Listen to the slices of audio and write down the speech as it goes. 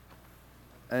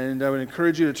And I would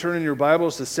encourage you to turn in your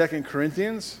Bibles to 2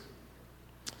 Corinthians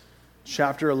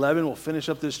chapter 11. We'll finish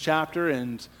up this chapter,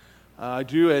 and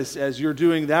as you're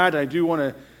doing that, I do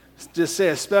want to just say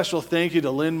a special thank you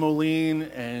to Lynn Moline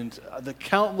and the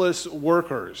countless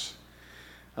workers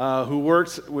who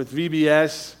worked with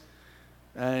VBS,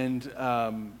 and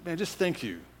just thank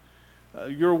you.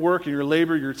 Your work and your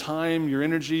labor, your time, your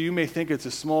energy, you may think it's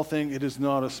a small thing. It is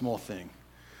not a small thing.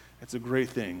 It's a great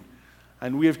thing.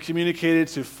 And we have communicated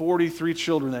to 43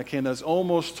 children that came. That's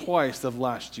almost twice of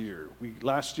last year.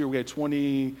 Last year we had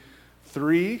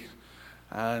 23,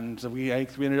 and we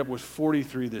ended up with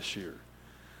 43 this year.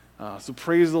 So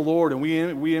praise the Lord, and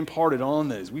we imparted on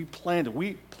this. We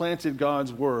planted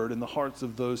God's word in the hearts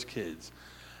of those kids.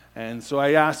 And so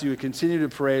I ask you to continue to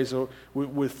pray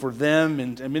for them,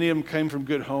 and many of them came from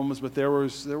good homes, but there were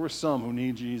some who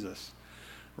need Jesus,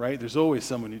 right? There's always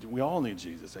someone we all need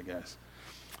Jesus, I guess.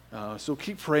 So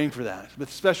keep praying for that. But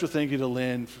special thank you to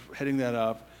Lynn for heading that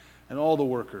up, and all the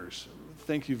workers.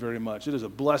 Thank you very much. It is a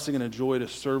blessing and a joy to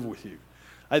serve with you.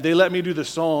 They let me do the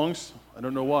songs. I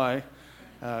don't know why.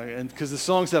 And because the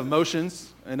songs have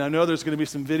motions, and I know there's going to be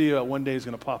some video that one day is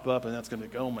going to pop up, and that's going to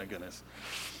go, oh my goodness.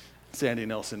 Sandy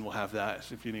Nelson will have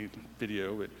that if you need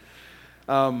video.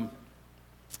 But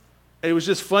it was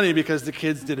just funny because the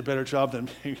kids did a better job than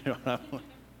me.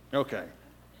 Okay.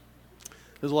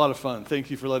 It was a lot of fun. Thank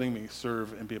you for letting me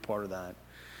serve and be a part of that.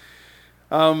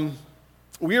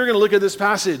 We are going to look at this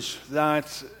passage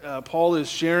that Paul is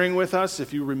sharing with us.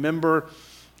 If you remember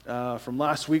from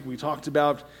last week, we talked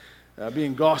about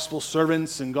being gospel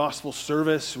servants and gospel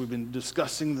service. We've been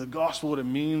discussing the gospel, what it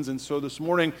means. And so this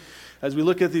morning, as we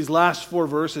look at these last 4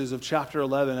 verses of chapter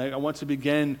 11, I want to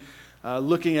begin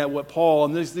looking at what Paul,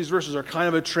 and these verses are kind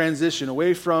of a transition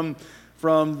away from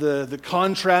the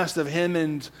contrast of him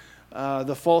and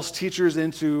the false teachers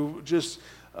into just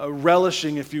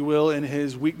relishing, if you will, in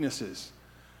his weaknesses.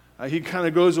 He kind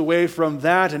of goes away from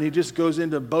that, and he just goes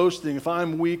into boasting. If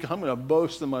I'm weak, I'm going to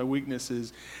boast in my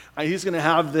weaknesses. He's going to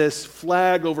have this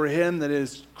flag over him that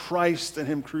is Christ and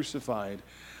him crucified.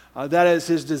 That is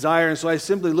his desire. And so I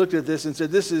simply looked at this and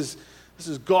said, this is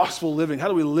gospel living. How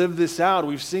do we live this out?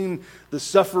 We've seen the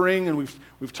suffering, and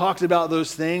we've talked about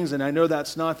those things, and I know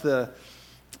that's not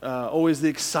always the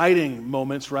exciting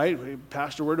moments, right? Hey,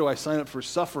 Pastor, where do I sign up for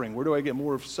suffering? Where do I get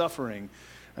more of suffering?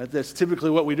 That's typically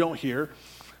what we don't hear.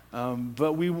 But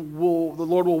the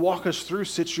Lord will walk us through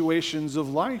situations of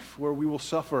life where we will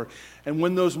suffer. And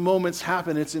when those moments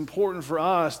happen, it's important for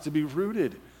us to be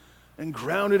rooted and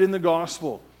grounded in the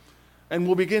gospel. And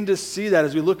we'll begin to see that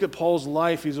as we look at Paul's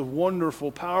life. He's a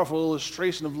wonderful, powerful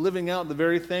illustration of living out the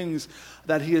very things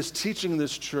that he is teaching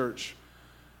this church.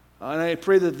 And I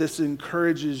pray that this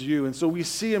encourages you. And so we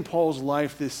see in Paul's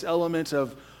life this element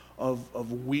of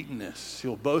weakness.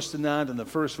 He'll boast in that, and the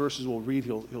first verses we'll read,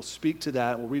 he'll speak to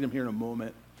that. We'll read them here in a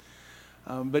moment.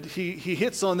 But he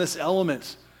hits on this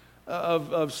element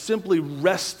of simply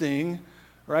resting,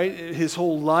 right, his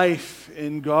whole life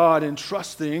in God and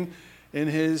trusting in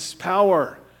his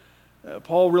power.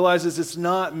 Paul realizes it's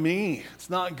not me. It's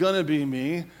not going to be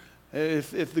me.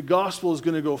 If the gospel is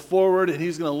going to go forward and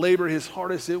he's going to labor his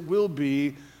hardest, it will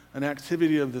be an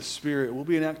activity of the Spirit. It will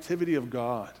be an activity of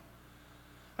God.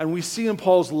 And we see in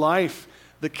Paul's life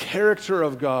the character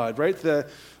of God, right?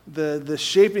 The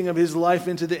shaping of his life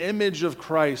into the image of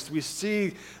Christ. We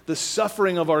see the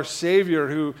suffering of our Savior,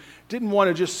 who didn't want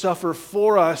to just suffer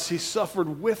for us, he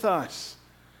suffered with us.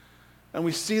 And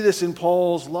we see this in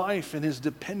Paul's life and his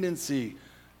dependency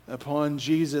upon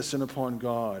Jesus and upon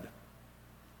God.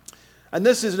 And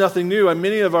this is nothing new. And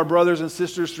many of our brothers and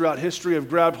sisters throughout history have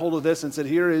grabbed hold of this and said,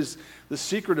 here is the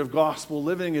secret of gospel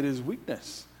living. It is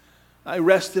weakness. I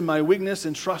rest in my weakness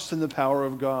and trust in the power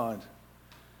of God.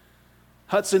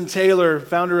 Hudson Taylor,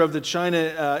 founder of the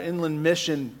China Inland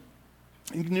Mission,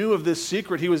 he knew of this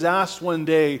secret. He was asked one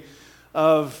day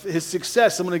of his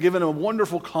success. Someone had given him a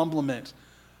wonderful compliment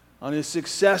on his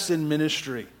success in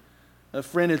ministry. A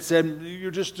friend had said,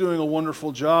 you're just doing a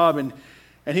wonderful job.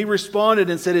 And he responded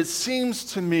and said, it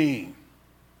seems to me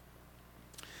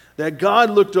that God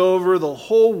looked over the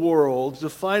whole world to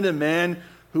find a man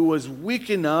who was weak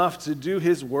enough to do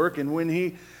his work. And when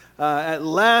he at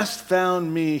last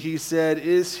found me, he said,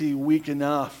 is he weak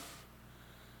enough?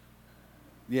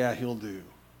 Yeah, he'll do.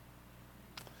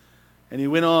 And he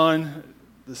went on,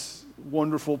 this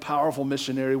wonderful, powerful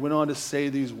missionary, went on to say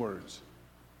these words.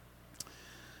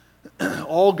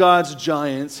 All God's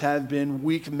giants have been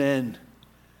weak men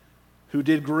who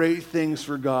did great things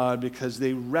for God because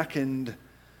they reckoned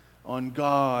on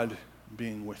God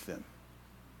being with them.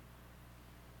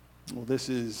 Well, this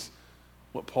is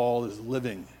what Paul is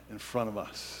living in front of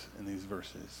us in these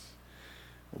verses.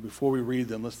 Well, before we read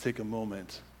them, let's take a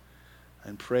moment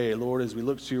and pray. Lord, as we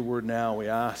look to your word now, we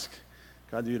ask,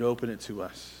 God, that you'd open it to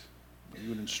us, that you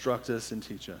would instruct us and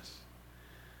teach us.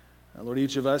 Lord,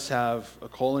 each of us have a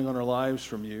calling on our lives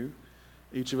from you.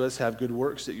 Each of us have good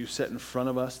works that you set in front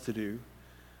of us to do.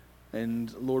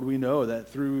 And Lord, we know that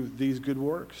through these good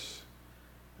works,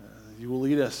 you will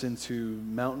lead us into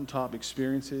mountaintop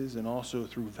experiences and also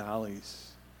through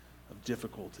valleys of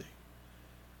difficulty.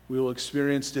 We will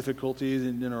experience difficulties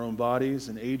in our own bodies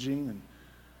and aging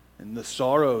and the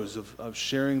sorrows of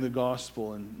sharing the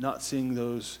gospel and not seeing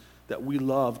those that we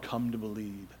love come to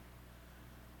believe.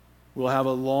 We'll have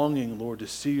a longing, Lord, to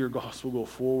see your gospel go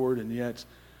forward, and yet,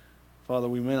 Father,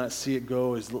 we may not see it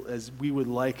go as we would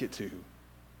like it to.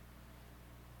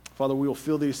 Father, we will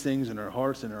feel these things in our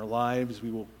hearts and our lives. We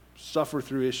will suffer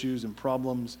through issues and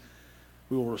problems.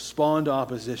 We will respond to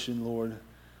opposition, Lord.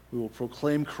 We will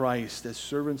proclaim Christ as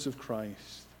servants of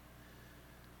Christ.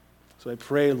 So I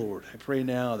pray, Lord, I pray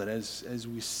now that as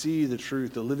we see the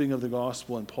truth, the living of the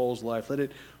gospel in Paul's life, let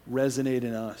it resonate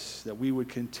in us, that we would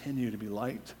continue to be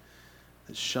light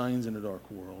that shines in a dark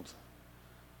world.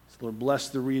 So Lord, bless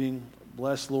the reading.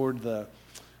 Bless, Lord, the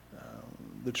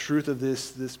truth of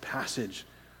this passage.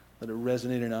 Let it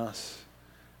resonate in us.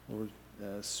 Lord,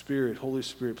 Spirit, Holy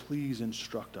Spirit, please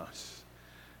instruct us.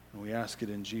 And we ask it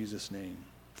in Jesus' name.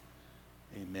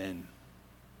 Amen.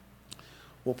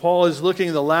 Well, Paul is looking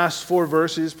at the last 4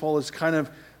 verses. Paul is kind of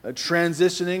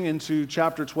transitioning into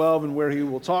chapter 12, and where he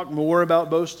will talk more about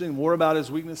boasting, more about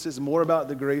his weaknesses, more about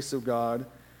the grace of God.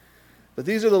 But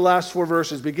these are the last 4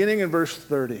 verses, beginning in verse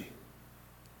 30.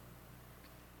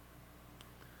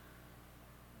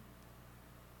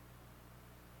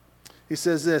 He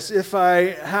says this, "If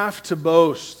I have to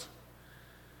boast,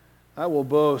 I will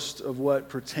boast of what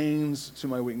pertains to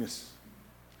my weakness.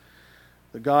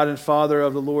 The God and Father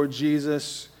of the Lord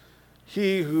Jesus,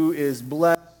 he who is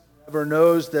blessed forever,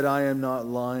 knows that I am not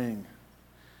lying.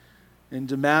 In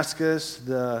Damascus,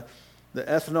 the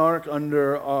ethnarch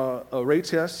under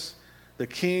Aretas, the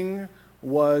king,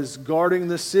 was guarding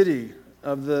the city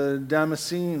of the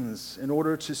Damascenes in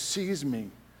order to seize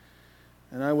me.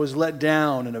 And I was let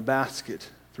down in a basket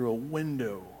through a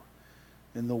window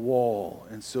in the wall,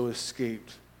 and so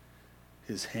escaped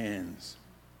his hands."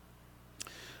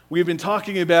 We've been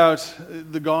talking about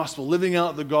the gospel, living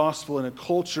out the gospel in a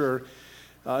culture,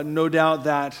 no doubt,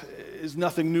 that is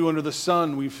nothing new under the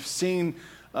sun. We've seen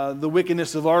the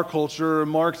wickedness of our culture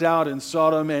marked out in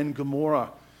Sodom and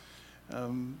Gomorrah.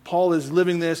 Paul is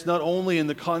living this not only in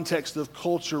the context of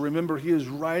culture. Remember, he is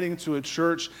writing to a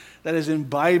church that is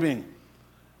imbibing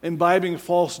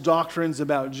false doctrines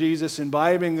about Jesus,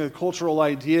 imbibing the cultural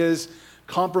ideas,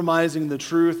 compromising the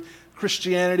truth.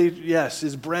 Christianity, yes,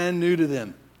 is brand new to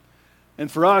them. And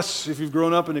for us, if you've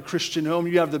grown up in a Christian home,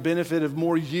 you have the benefit of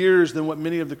more years than what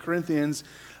many of the Corinthians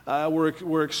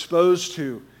were exposed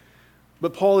to.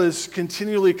 But Paul is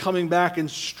continually coming back and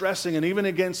stressing, and even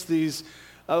against these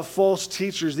false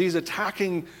teachers, these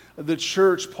attacking the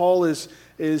church, Paul is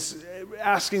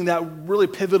asking that really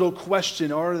pivotal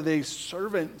question: are they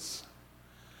servants?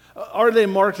 Are they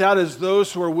marked out as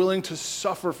those who are willing to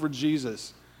suffer for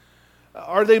Jesus?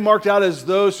 Are they marked out as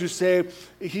those who say,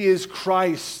 he is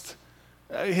Christ,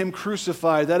 him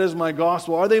crucified, that is my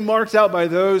gospel? Are they marked out by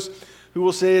those who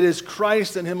will say it is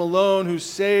Christ and him alone who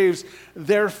saves,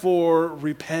 therefore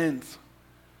repent?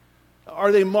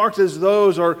 Are they marked as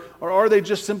those, or are they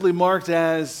just simply marked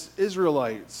as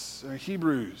Israelites or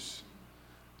Hebrews?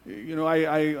 You know,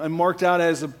 I'm marked out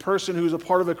as a person who's a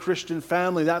part of a Christian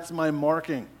family. That's my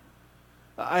marking.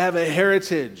 I have a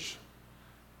heritage.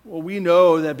 Well, we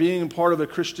know that being part of a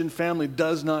Christian family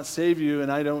does not save you,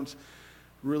 and I don't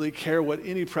really care what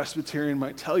any Presbyterian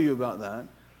might tell you about that.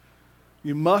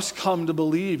 You must come to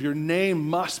believe. Your name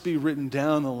must be written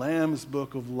down in the Lamb's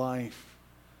Book of Life.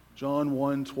 John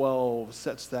 1:12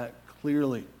 sets that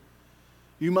clearly.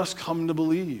 You must come to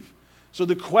believe. So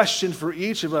the question for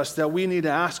each of us that we need to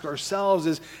ask ourselves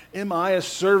is, am I a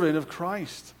servant of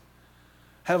Christ?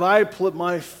 Have I put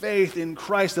my faith in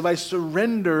Christ? Have I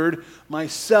surrendered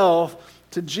myself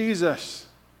to Jesus?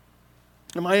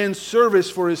 Am I in service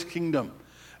for his kingdom?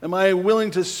 Am I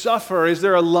willing to suffer? Is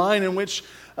there a line in which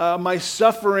my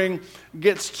suffering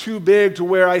gets too big to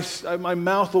where my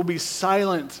mouth will be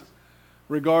silent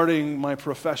regarding my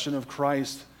profession of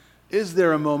Christ? Is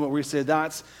there a moment where you say,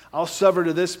 I'll suffer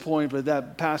to this point,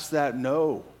 but past that,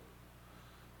 no.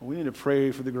 We need to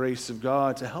pray for the grace of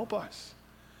God to help us.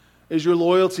 Is your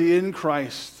loyalty in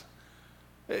Christ?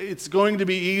 It's going to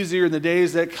be easier in the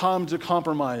days that come to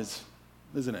compromise,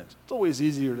 isn't it? It's always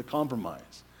easier to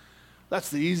compromise. That's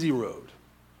the easy road.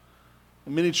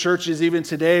 Many churches, even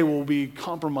today, will be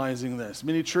compromising this.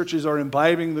 Many churches are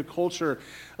imbibing the culture,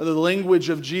 the language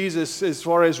of Jesus as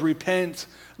far as repent,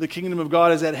 the kingdom of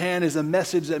God is at hand, is a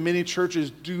message that many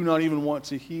churches do not even want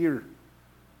to hear.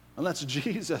 And that's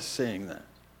Jesus saying that.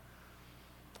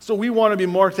 So we want to be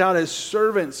marked out as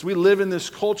servants. We live in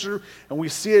this culture, and we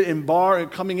see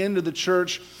it coming into the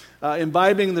church,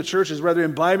 imbibing the church is rather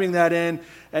imbibing that in,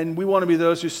 and we want to be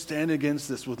those who stand against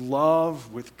this with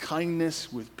love, with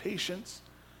kindness, with patience.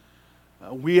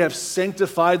 We have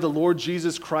sanctified the Lord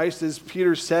Jesus Christ, as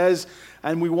Peter says,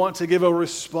 and we want to give a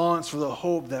response for the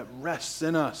hope that rests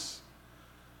in us.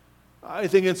 I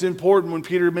think it's important when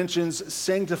Peter mentions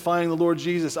sanctifying the Lord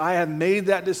Jesus. I have made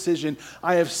that decision.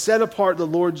 I have set apart the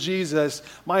Lord Jesus.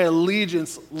 My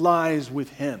allegiance lies with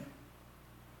him.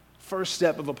 First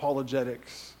step of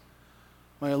apologetics.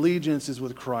 My allegiance is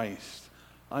with Christ.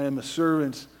 I am a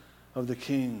servant of the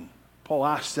King. Paul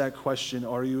asks that question,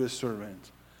 are you a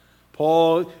servant?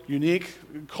 Paul,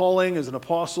 unique calling as an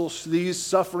apostle, these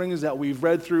sufferings that we've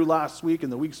read through last week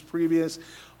and the weeks previous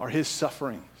are his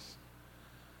sufferings.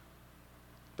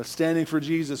 But standing for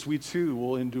Jesus, we too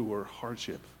will endure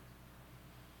hardship.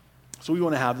 So we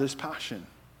want to have this passion.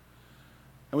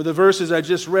 And with the verses I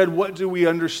just read, what do we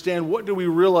understand? What do we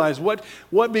realize?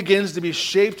 What begins to be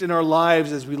shaped in our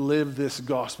lives as we live this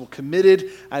gospel?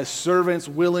 Committed as servants,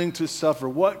 willing to suffer.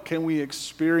 What can we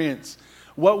experience?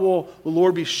 What will the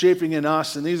Lord be shaping in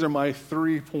us? And these are my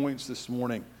 3 points this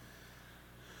morning.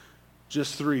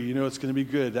 Just 3. You know it's going to be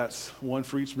good. That's one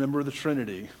for each member of the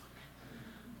Trinity.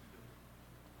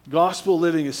 Gospel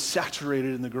living is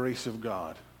saturated in the grace of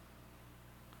God.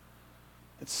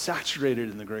 It's saturated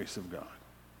in the grace of God.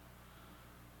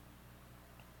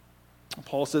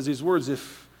 Paul says these words,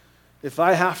 if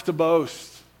I have to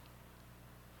boast,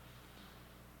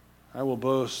 I will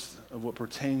boast of what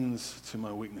pertains to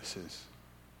my weaknesses.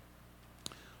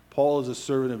 Paul is a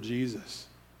servant of Jesus.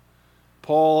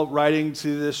 Paul, writing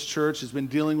to this church, has been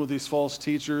dealing with these false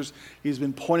teachers. He's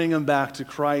been pointing them back to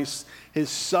Christ, his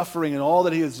suffering and all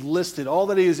that he has listed, all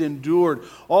that he has endured,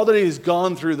 all that he has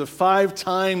gone through, the 5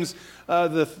 times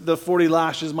the 40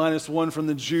 lashes minus 1 from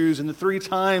the Jews, and the 3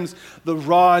 times the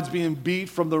rods being beat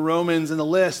from the Romans, and the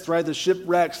list, right? The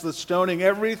shipwrecks, the stoning,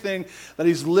 everything that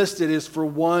he's listed is for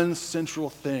one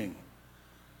central thing: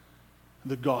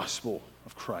 the gospel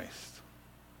of Christ.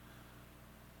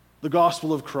 The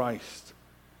gospel of Christ.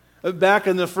 Back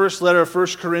in the first letter of 1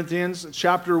 Corinthians,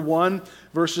 chapter 1,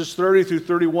 verses 30 through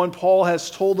 31, Paul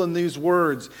has told them these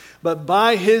words, "But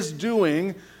by his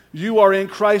doing, you are in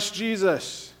Christ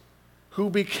Jesus,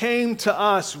 who became to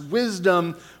us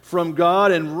wisdom from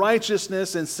God and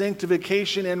righteousness and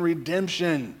sanctification and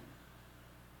redemption."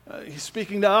 He's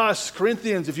speaking to us,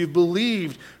 Corinthians. If you've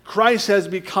believed, Christ has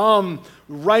become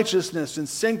righteousness and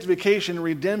sanctification and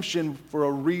redemption for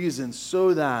a reason,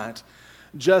 so that,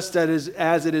 just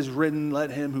as it is written,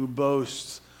 let him who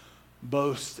boasts,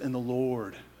 boast in the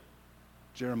Lord.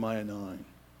 Jeremiah 9.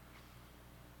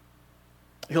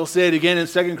 He'll say it again in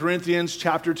 2 Corinthians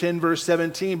chapter 10, verse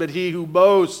 17, but he who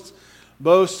boasts,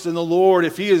 boasts in the Lord.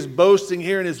 If he is boasting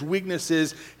here in his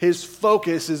weaknesses, his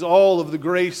focus is all of the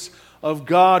grace of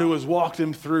God who has walked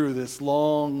him through this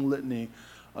long litany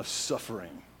of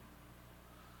suffering.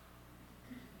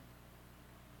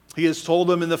 He has told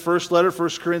them in the first letter,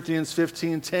 1 Corinthians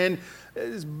 15:10,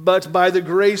 but by the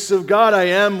grace of God I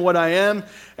am what I am,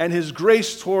 and his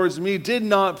grace towards me did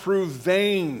not prove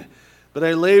vain, but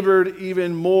I labored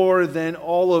even more than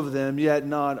all of them, yet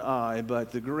not I,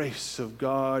 but the grace of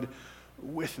God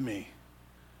with me.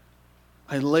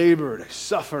 I labored, I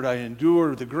suffered, I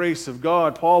endured the grace of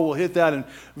God. Paul will hit that in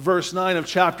verse 9 of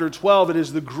chapter 12. It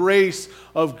is the grace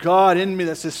of God in me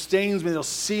that sustains me, that'll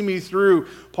see me through.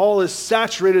 Paul has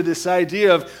saturated this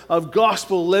idea of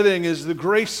gospel living as the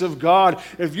grace of God.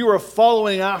 If you are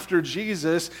following after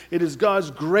Jesus, it is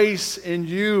God's grace in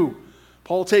you.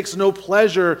 Paul takes no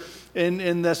pleasure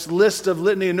in this list of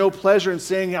litany, and no pleasure in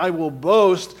saying, I will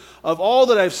boast of all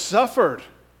that I've suffered.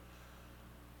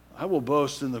 I will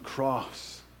boast in the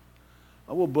cross.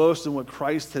 I will boast in what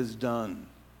Christ has done.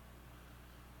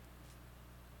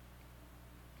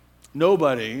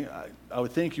 Nobody, I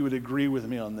would think you would agree with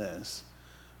me on this,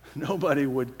 nobody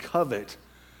would covet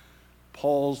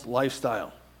Paul's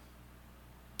lifestyle,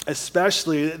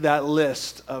 especially that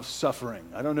list of suffering.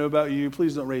 I don't know about you.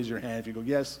 Please don't raise your hand if you go,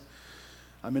 yes,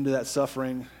 I'm into that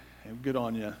suffering. Good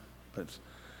on you. But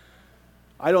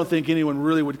I don't think anyone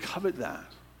really would covet that.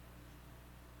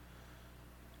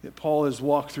 Yet Paul has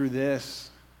walked through this,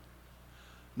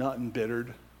 not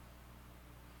embittered.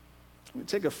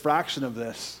 Take a fraction of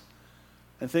this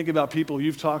and think about people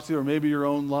you've talked to, or maybe your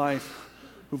own life,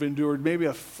 who've endured maybe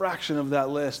a fraction of that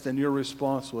list, and your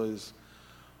response was,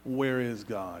 where is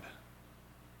God?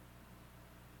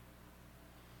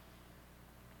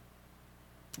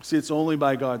 See, it's only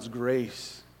by God's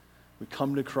grace we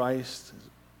come to Christ, His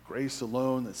grace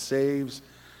alone that saves.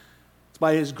 It's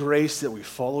by His grace that we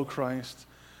follow Christ.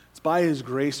 It's by His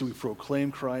grace that we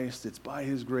proclaim Christ. It's by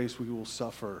His grace we will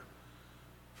suffer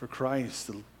for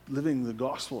Christ, living the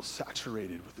gospel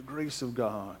saturated with the grace of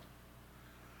God.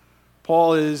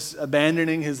 Paul is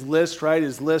abandoning his list, right?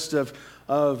 His list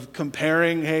of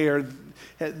comparing, hey,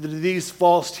 do these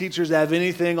false teachers have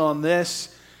anything on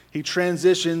this? He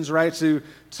transitions right to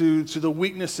the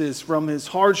weaknesses, from his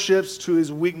hardships to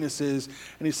his weaknesses.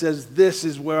 And he says, this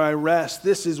is where I rest.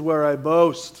 This is where I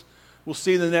boast. We'll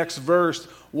see in the next verse.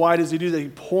 Why does he do that? He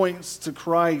points to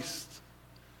Christ.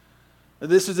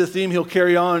 This is a theme he'll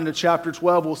carry on into chapter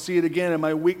 12. We'll see it again. In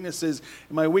my weaknesses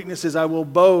I will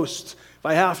boast. If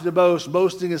I have to boast,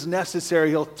 boasting is necessary.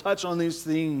 He'll touch on these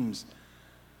themes.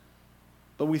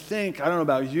 But we think, I don't know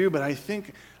about you, but I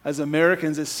think as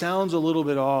Americans, it sounds a little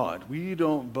bit odd. We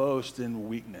don't boast in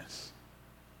weakness.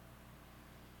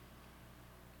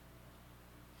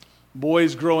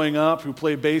 Boys growing up who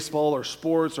play baseball or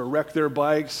sports or wreck their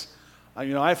bikes,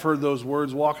 I've heard those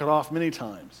words, walk it off, many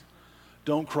times.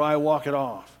 Don't cry, walk it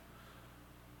off.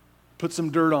 Put some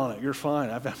dirt on it, you're fine.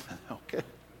 Okay.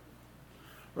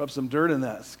 Rub some dirt in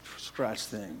that scratch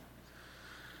thing.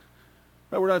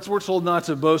 Right, we're told not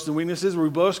to boast in weaknesses. We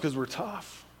boast because we're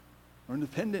tough. We're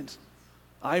independent.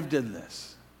 I've did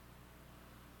this.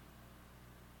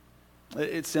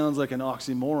 It sounds like an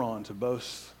oxymoron to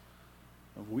boast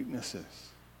of weaknesses.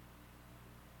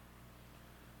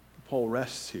 Paul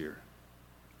rests here.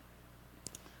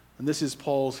 And this is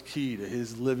Paul's key to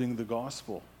his living the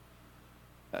gospel.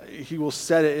 He will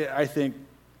set it, I think,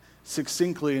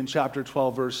 succinctly in chapter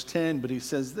 12, verse 10, but he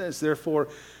says this, therefore,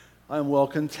 I am well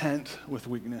content with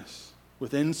weakness,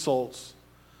 with insults,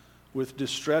 with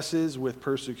distresses, with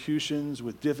persecutions,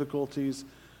 with difficulties,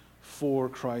 for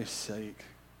Christ's sake.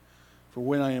 For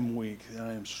when I am weak, then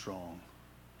I am strong.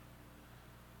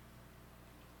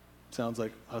 Sounds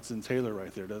like Hudson Taylor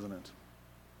right there, doesn't it?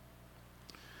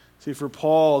 See, for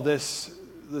Paul, this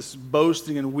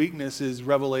boasting in weakness is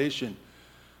revelation.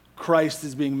 Christ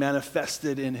is being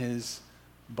manifested in his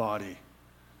body.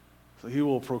 So he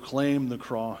will proclaim the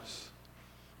cross.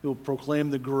 He will proclaim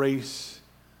the grace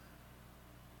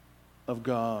of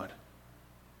God.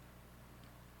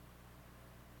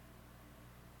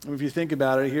 And if you think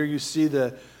about it, here you see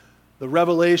the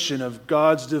revelation of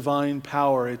God's divine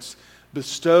power. It's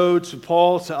bestowed to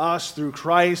Paul, to us through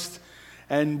Christ,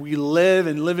 and we live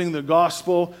in living the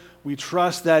gospel. We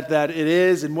trust that it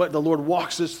is and what the Lord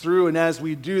walks us through, and as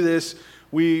we do this,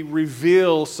 we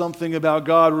reveal something about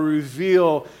God. We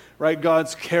reveal, right,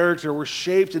 God's character. We're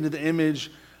shaped into the image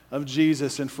of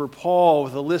Jesus. And for Paul,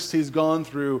 with the list he's gone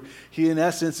through, he in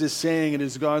essence is saying it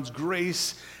is God's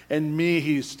grace and me.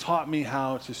 He's taught me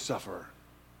how to suffer.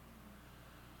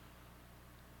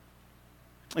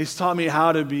 He's taught me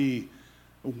how to be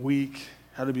weak,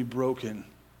 how to be broken.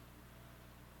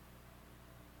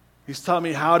 He's taught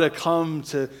me how to come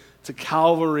to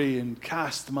Calvary and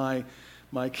cast my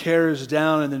cares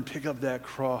down and then pick up that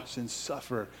cross and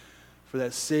suffer for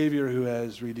that Savior who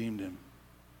has redeemed him.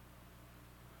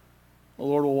 The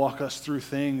Lord will walk us through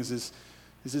things. Is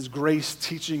His grace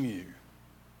teaching you?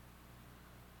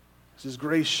 Is His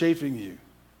grace shaping you?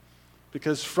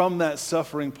 Because from that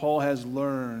suffering, Paul has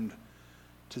learned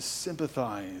to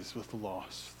sympathize with the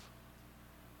lost.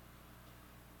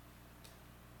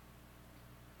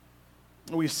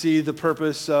 We see the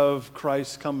purpose of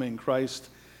Christ's coming. Christ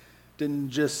didn't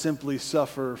just simply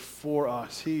suffer for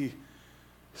us. He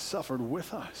suffered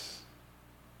with us.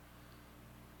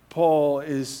 Paul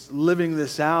is living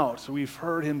this out. We've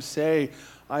heard him say,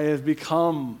 I have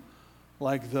become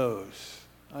like those.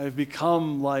 I have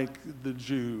become like the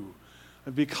Jew.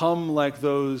 I've become like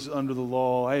those under the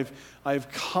law. I've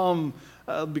become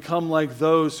like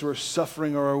those who are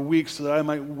suffering or are weak so that I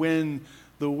might win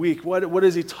the weak. What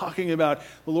is he talking about?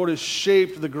 The Lord has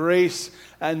shaped the grace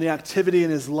and the activity in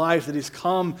his life that he's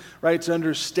come, right, to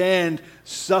understand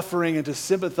suffering and to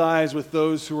sympathize with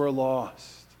those who are lost.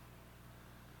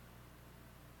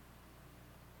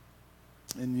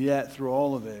 And yet, through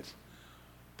all of it,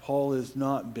 Paul is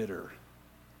not bitter.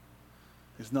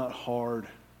 He's not hard.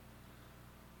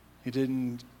 He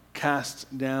didn't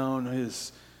cast down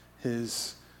his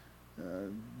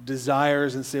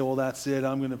desires and say, well, that's it,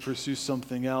 I'm going to pursue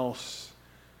something else.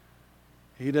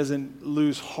 He doesn't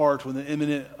lose heart when the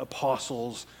eminent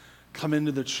apostles come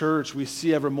into the church. We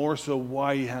see ever more so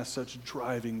why he has such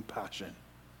driving passion.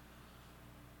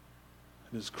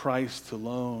 It is Christ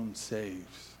alone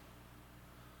saves.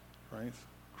 Right?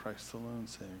 Christ alone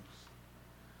saves.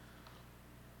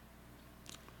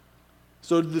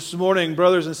 So this morning,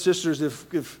 brothers and sisters,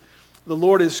 if the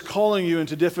Lord is calling you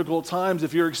into difficult times,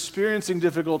 if you're experiencing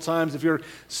difficult times, if you're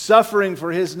suffering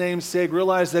for His name's sake,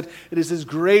 realize that it is His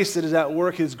grace that is at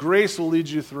work. His grace will lead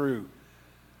you through.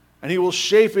 And He will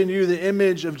shape in you the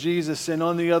image of Jesus. And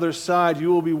on the other side,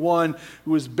 you will be one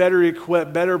who is better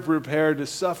equipped, better prepared to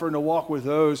suffer and to walk with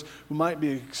those who might be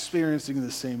experiencing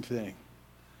the same thing.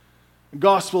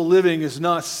 Gospel living is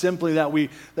not simply that we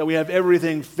have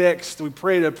everything fixed. We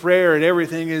prayed a prayer and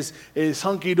everything is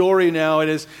hunky-dory now.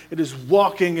 It is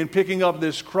walking and picking up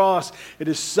this cross. It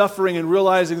is suffering and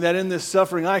realizing that in this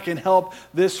suffering I can help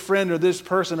this friend or this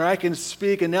person, or I can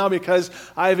speak. And now because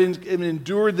I've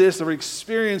endured this or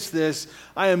experienced this,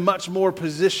 I am much more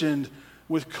positioned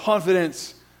with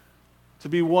confidence to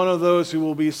be one of those who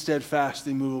will be steadfast,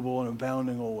 immovable, and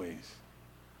abounding always.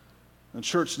 The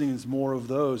church needs more of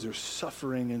those. There's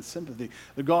suffering and sympathy.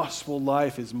 The gospel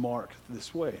life is marked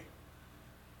this way.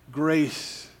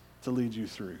 Grace to lead you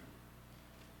through.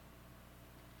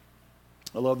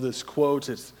 I love this quote.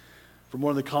 It's from one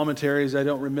of the commentaries. I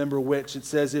don't remember which. It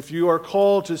says, "If you are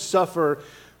called to suffer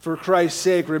for Christ's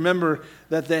sake, remember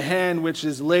that the hand which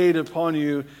is laid upon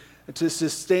you to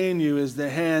sustain you is the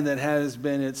hand that has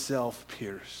been itself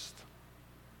pierced."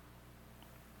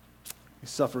 He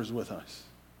suffers with us.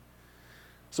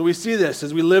 So we see this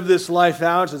as we live this life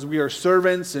out, as we are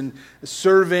servants and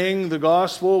serving the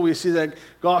gospel. We see that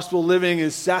gospel living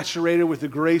is saturated with the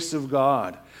grace of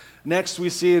God. Next, we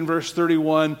see in verse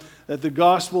 31 that the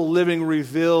gospel living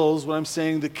reveals, what I'm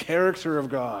saying, the character of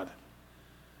God.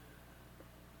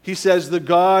 He says, "The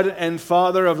God and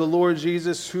Father of the Lord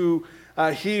Jesus,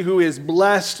 He who is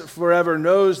blessed forever,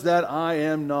 knows that I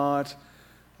am not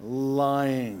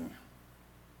lying."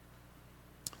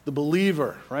 The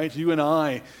believer, right, you and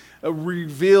I,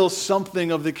 reveal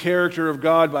something of the character of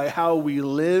God by how we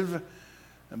live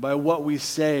and by what we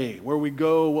say, where we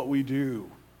go, what we do.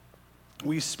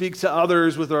 We speak to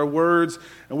others with our words,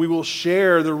 and we will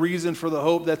share the reason for the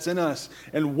hope that's in us.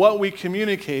 And what we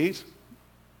communicate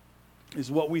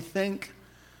is what we think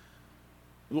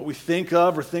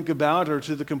of or think about, or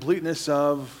to the completeness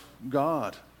of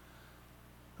God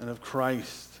and of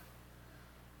Christ.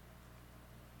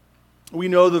 We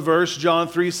know the verse, John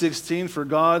 3:16, "For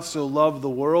God so loved the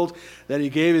world that He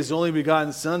gave His only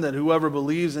begotten Son, that whoever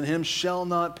believes in Him shall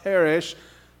not perish,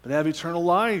 but have eternal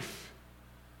life."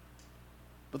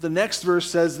 But the next verse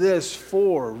says this,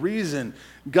 "For reason,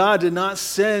 God did not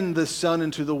send the Son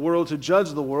into the world to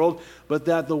judge the world, but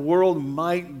that the world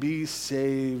might be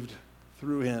saved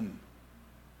through Him."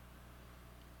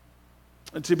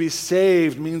 And to be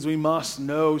saved means we must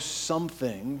know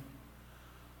something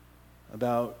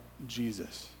about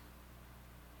Jesus.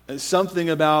 It's something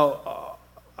about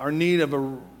our need of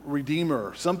a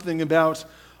Redeemer, something about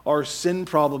our sin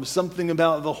problems, something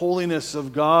about the holiness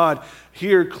of God.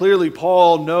 Here, clearly,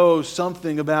 Paul knows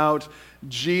something about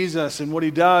Jesus, and what he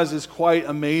does is quite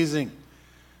amazing.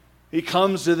 He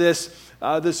comes to this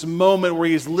moment where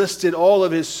he's listed all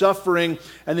of his suffering,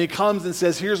 and he comes and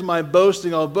says, "Here's my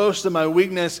boasting. I'll boast in my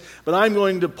weakness, but I'm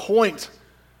going to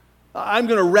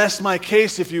rest my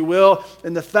case, if you will,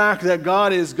 in the fact that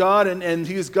God is God, and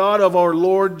He's God of our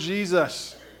Lord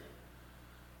Jesus."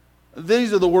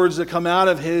 These are the words that come out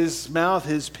of his mouth,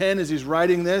 his pen, as he's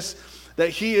writing this, that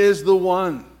He is the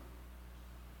one.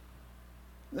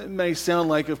 It may sound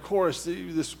like, of course,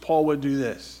 Paul would do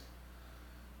this.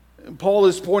 Paul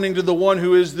is pointing to the one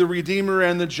who is the Redeemer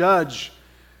and the Judge.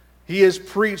 He has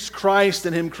preached Christ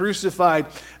and Him crucified.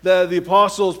 The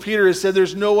apostles, Peter has said,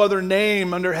 "There's no other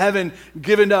name under heaven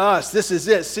given to us." This is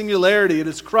it, singularity. It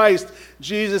is Christ.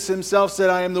 Jesus Himself said,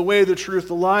 "I am the way, the truth,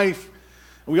 the life."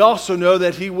 We also know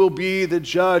that He will be the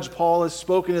judge. Paul has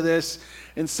spoken of this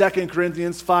in 2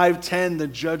 Corinthians 5:10, the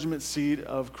judgment seat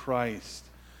of Christ.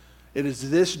 It is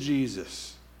this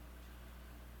Jesus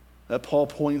that Paul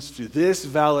points to. This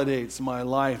validates my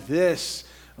life. This,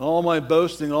 and all my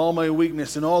boasting, all my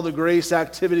weakness, and all the grace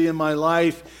activity in my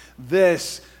life,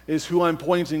 this is who I'm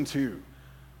pointing to.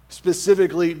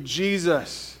 Specifically,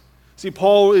 Jesus. See,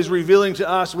 Paul is revealing to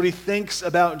us what he thinks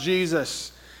about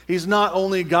Jesus. He's not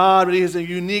only God, but He has a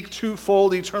unique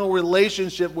twofold eternal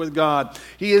relationship with God.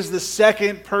 He is the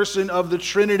second person of the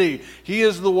Trinity. He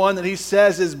is the one that he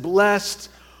says is blessed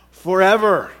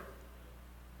forever.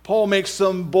 Paul makes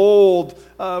some bold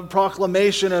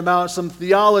proclamation about some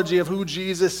theology of who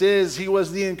Jesus is. He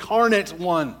was the incarnate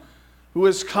one who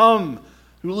has come,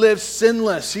 who lives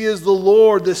sinless. He is the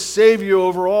Lord, the Savior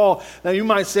over all. Now you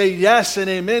might say yes and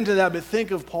amen to that, but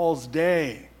think of Paul's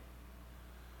day.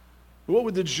 What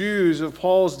would the Jews of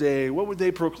Paul's day, what would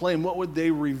they proclaim? What would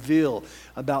they reveal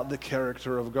about the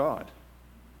character of God?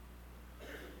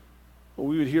 Well,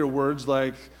 we would hear words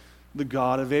like the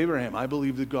God of Abraham. I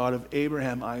believe the God of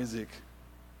Abraham, Isaac,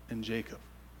 and Jacob.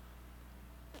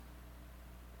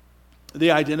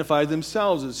 They identified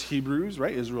themselves as Hebrews,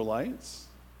 right? Israelites.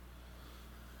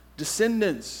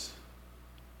 Descendants.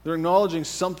 They're acknowledging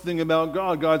something about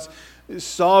God, God's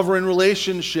sovereign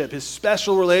relationship, his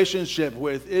special relationship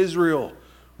with Israel,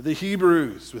 with the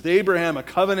Hebrews, with Abraham, a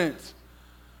covenant.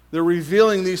 They're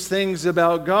revealing these things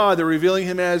about God. They're revealing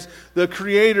him as the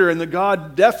creator and the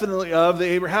God definitely of the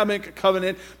Abrahamic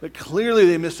covenant, but clearly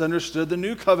they misunderstood the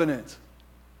new covenant.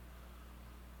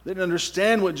 They didn't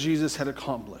understand what Jesus had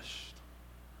accomplished.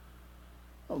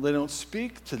 Well, they don't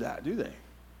speak to that, do they?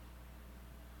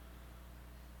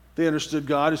 They understood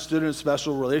God who stood in a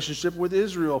special relationship with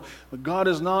Israel. But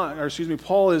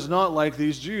Paul is not like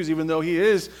these Jews, even though he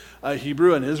is a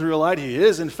Hebrew, an Israelite. He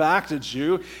is, in fact, a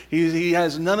Jew. He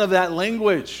has none of that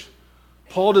language.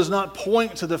 Paul does not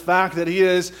point to the fact that he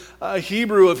is a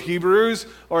Hebrew of Hebrews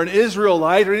or an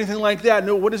Israelite or anything like that.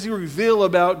 No, what does he reveal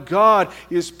about God?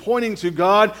 He is pointing to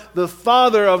God, the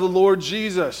Father of the Lord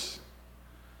Jesus.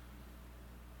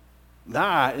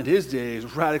 That, in his days,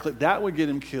 radically, that would get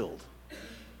him killed.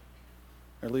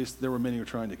 Or at least there were many who were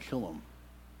trying to kill him.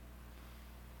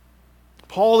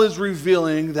 Paul is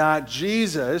revealing that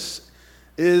Jesus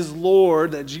is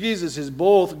Lord, that Jesus is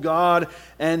both God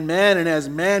and man, and as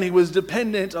man he was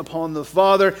dependent upon the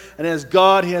Father, and as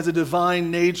God he has a divine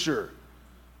nature.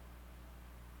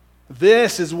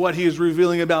 This is what he is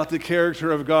revealing about the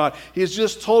character of God. He has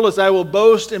just told us, I will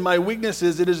boast in my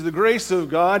weaknesses. It is the grace of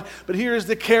God. But here is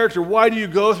the character. Why do you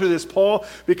go through this, Paul?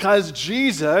 Because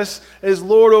Jesus is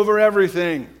Lord over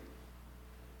everything.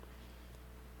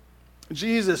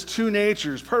 Jesus, two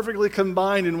natures, perfectly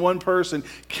combined in one person,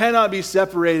 cannot be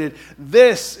separated.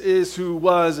 This is who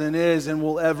was and is and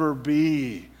will ever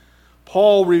be.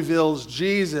 Paul reveals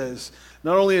Jesus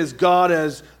not only as God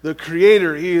as the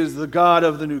Creator, he is the God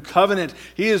of the new covenant.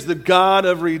 He is the God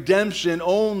of redemption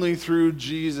only through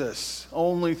Jesus,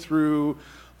 only through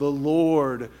the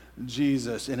Lord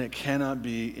Jesus, and it cannot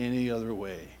be any other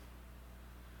way.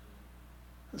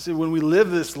 See, when we live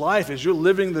this life, as you're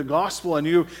living the gospel and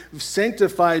you've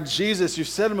sanctified Jesus, you've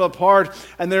set him apart,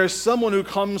 and there's someone who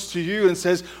comes to you and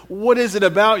says, what is it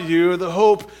about you, the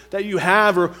hope that you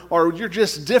have, or you're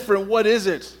just different, what is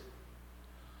it?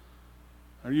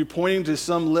 Are you pointing to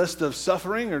some list of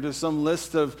suffering or to some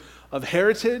list of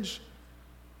heritage?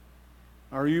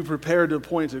 Are you prepared to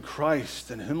point to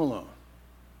Christ and him alone?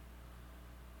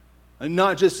 And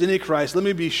not just any Christ. Let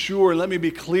me be sure, let me be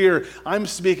clear. I'm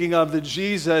speaking of the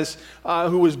Jesus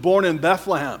who was born in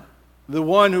Bethlehem, the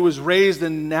one who was raised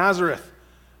in Nazareth.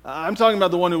 I'm talking about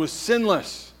the one who was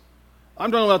sinless.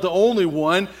 I'm talking about the only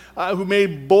one who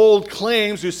made bold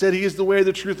claims, who said he is the way,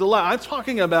 the truth, the life. I'm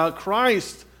talking about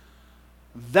Christ.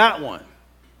 That one.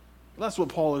 That's what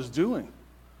Paul is doing.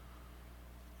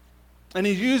 And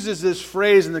he uses this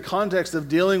phrase in the context of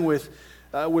dealing with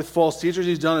false teachers.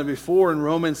 He's done it before in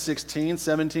Romans 16,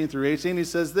 17 through 18. He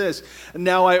says this,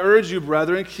 now I urge you,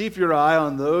 brethren, keep your eye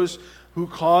on those who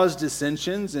cause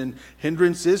dissensions and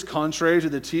hindrances contrary to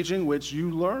the teaching which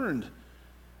you learned,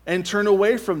 and turn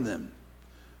away from them.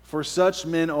 For such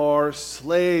men are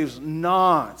slaves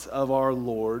not of our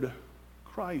Lord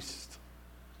Christ,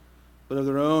 but of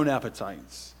their own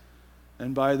appetites.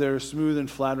 And by their smooth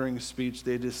and flattering speech,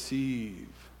 they deceive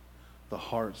the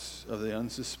hearts of the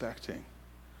unsuspecting.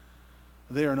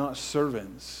 They are not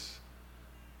servants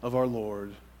of our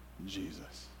Lord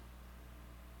Jesus.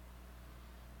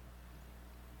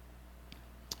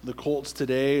 The cults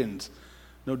today, and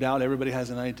no doubt everybody has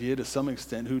an idea to some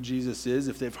extent who Jesus is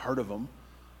if they've heard of him.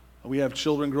 We have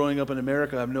children growing up in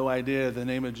America who have no idea the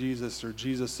name of Jesus or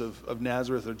Jesus of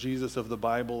Nazareth or Jesus of the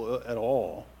Bible at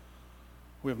all.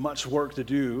 We have much work to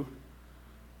do.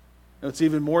 And what's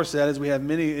even more sad is we have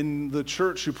many in the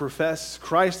church who profess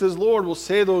Christ as Lord, will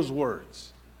say those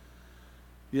words,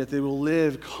 yet they will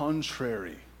live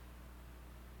contrary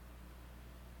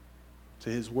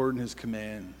to his word and his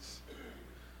commands.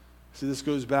 See, this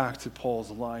goes back to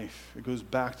Paul's life. It goes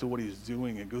back to what he's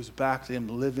doing. It goes back to him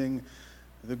living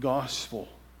the gospel.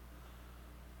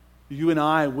 You and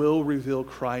I will reveal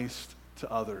Christ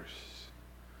to others.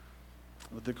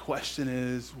 But the question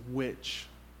is, which?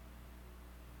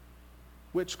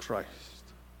 Which Christ?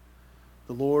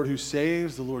 The Lord who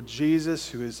saves, the Lord Jesus,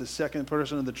 who is the second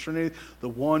person of the Trinity, the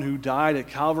one who died at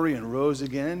Calvary and rose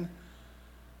again?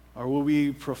 Or will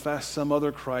we profess some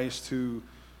other Christ who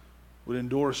would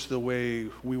endorse the way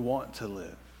we want to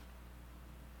live?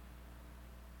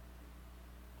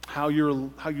 how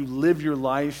you live your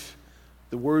life,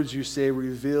 the words you say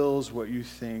reveals what you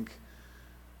think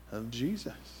of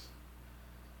Jesus.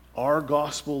 Our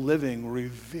gospel living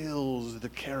reveals the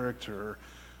character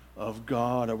of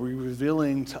God. Are we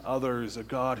revealing to others a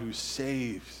God who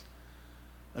saves,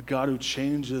 a God who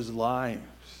changes lives?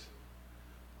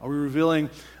 Are we revealing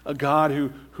a God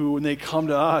who when they come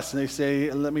to us and they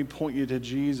say, let me point you to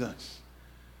Jesus?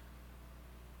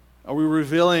 Are we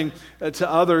revealing to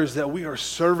others that we are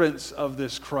servants of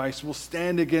this Christ? We'll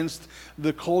stand against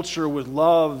the culture with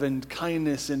love and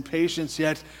kindness and patience,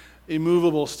 yet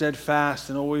immovable, steadfast,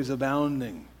 and always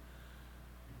abounding.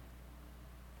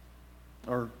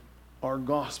 Our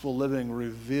gospel living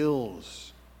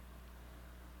reveals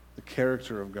the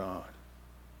character of God.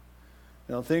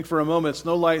 Now, think for a moment, it's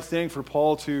no light thing for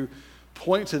Paul to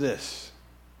point to this.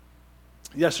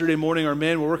 Yesterday morning, our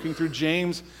men were working through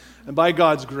James, and by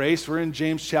God's grace, we're in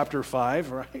James chapter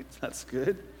 5, right? That's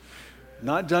good.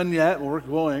 Not done yet, but we're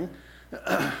going.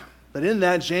 But in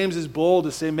that, James is bold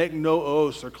to say, make no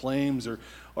oaths or claims or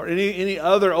any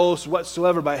other oaths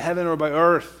whatsoever by heaven or by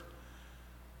earth.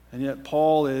 And yet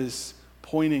Paul is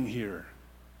pointing here.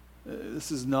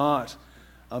 This is not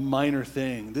a minor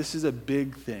thing. This is a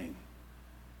big thing.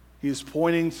 He is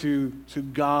pointing to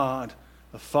God,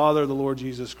 the Father of the Lord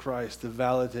Jesus Christ, to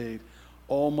validate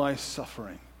all my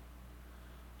suffering,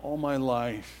 all my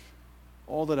life,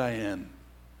 all that I am.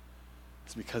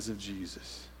 It's because of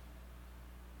Jesus.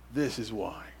 This is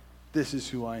why. This is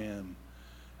who I am.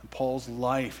 And Paul's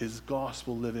life, his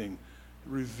gospel living,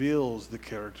 reveals the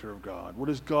character of God. What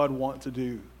does God want to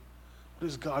do? What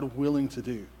is God willing to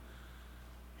do?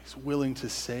 He's willing to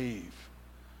save.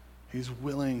 He's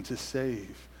willing to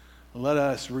save. Let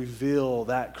us reveal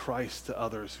that Christ to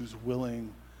others who's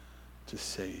willing to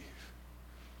save.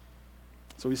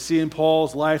 So we see in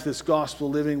Paul's life this gospel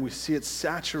living, we see it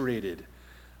saturated.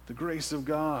 The grace of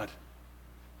God.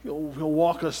 He'll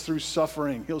walk us through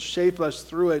suffering. He'll shape us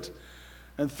through it.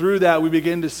 And through that, we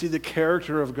begin to see the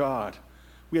character of God.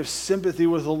 We have sympathy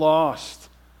with the lost.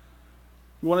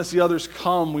 We want to see others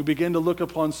come. We begin to look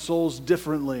upon souls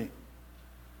differently.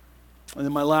 And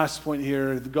then my last point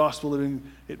here, the gospel living,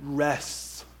 it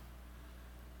rests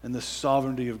in the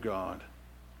sovereignty of God.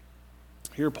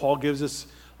 Here Paul gives us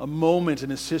a moment in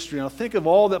his history. Now think of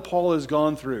all that Paul has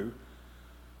gone through.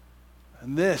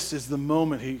 And this is the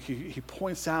moment he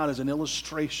points out as an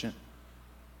illustration.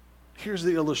 Here's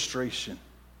the illustration.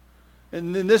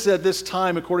 And then at this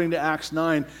time, according to Acts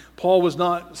 9, Paul was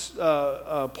not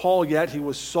Paul yet. He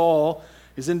was Saul.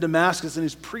 He's in Damascus and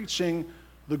he's preaching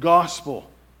the gospel.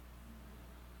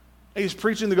 He's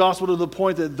preaching the gospel to the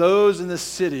point that those in the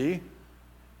city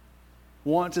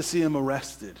want to see him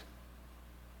arrested.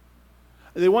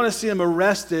 They want to see him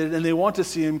arrested and they want to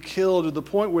see him killed to the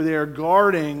point where they are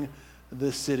guarding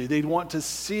the city. They want to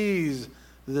seize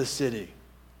the city.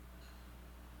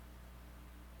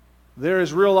 There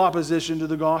is real opposition to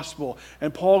the gospel.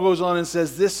 And Paul goes on and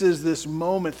says, this is this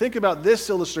moment. Think about this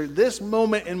illustration. This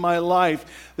moment in my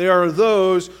life, there are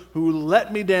those who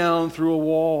let me down through a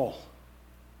wall.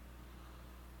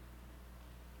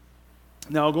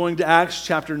 Now, going to Acts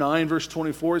chapter 9, verse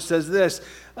 24, it says this,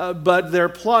 but their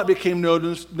plot became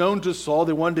known to Saul.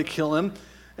 They wanted to kill him.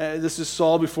 This is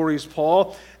Saul before he's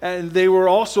Paul. And they were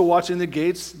also watching the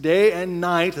gates day and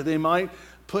night that they might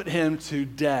put him to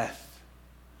death.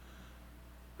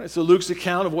 Right, so Luke's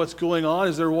account of what's going on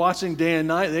is they're watching day and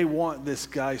night. They want this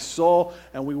guy Saul,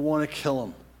 and we want to kill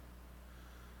him.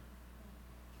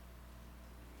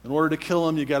 In order to kill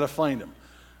him, you got to find him.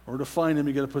 In order to find him,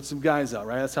 you got to put some guys out,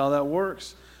 right? That's how that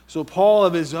works. So Paul,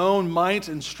 of his own might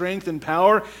and strength and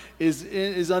power,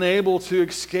 is unable to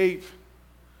escape.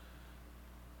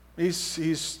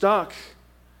 He's stuck.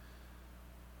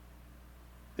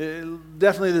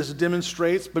 Definitely this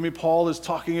demonstrates, Paul is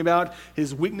talking about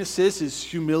his weaknesses, his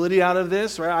humility out of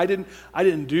this, right? I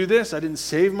didn't do this. I didn't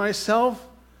save myself.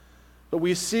 But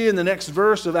we see in the next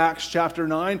verse of Acts chapter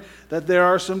 9 that there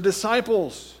are some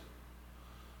disciples.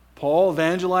 Paul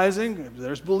evangelizing,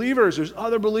 there's believers, there's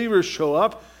other believers show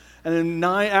up. And in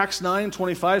Acts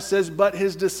 9:25 says, but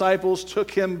his disciples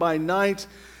took him by night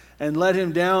and let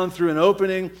him down through an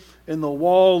opening in the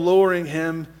wall, lowering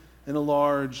him in a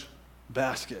large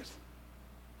basket.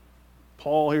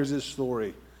 Paul hears this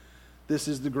story. This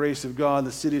is the grace of God.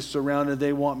 The city is surrounded.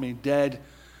 They want me dead.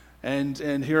 And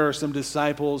here are some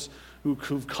disciples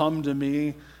who've come to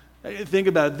me. Think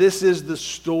about it. This is the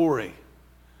story.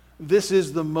 This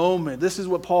is the moment. This is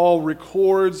what Paul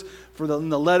records in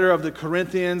the letter of the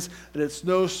Corinthians, that it's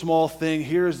no small thing.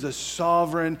 Here's the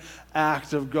sovereign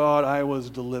act of God. I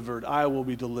was delivered. I will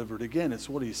be delivered again. It's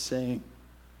what he's saying.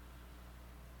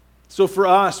 So for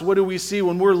us, what do we see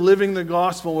when we're living the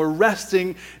gospel? We're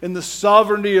resting in the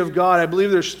sovereignty of God. I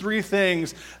believe there's three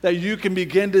things that you can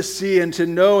begin to see and to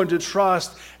know and to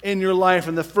trust in your life.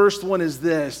 And the first one is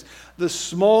this: the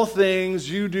small things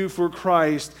you do for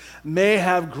Christ may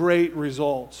have great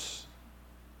results.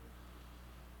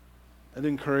 That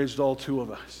encouraged all two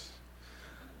of us.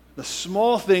 The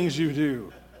small things you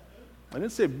do. I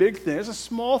didn't say big things, it's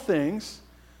small things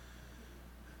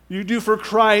you do for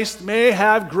Christ may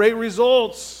have great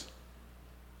results.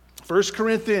 1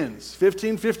 Corinthians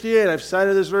 15:58, I've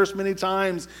cited this verse many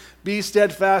times. Be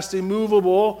steadfast,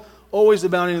 immovable, always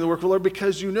abounding in the work of the Lord,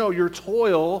 because you know your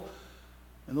toil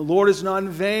and the Lord is not in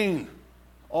vain.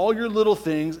 All your little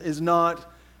things is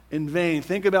not in vain.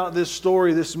 Think about this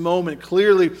story, this moment.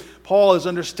 Clearly, Paul is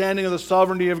understanding of the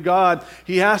sovereignty of God.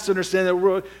 He has to understand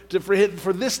that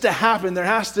for this to happen, there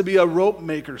has to be a rope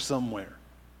maker somewhere.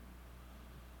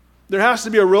 There has to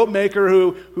be a rope maker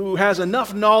who has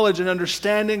enough knowledge and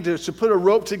understanding to put a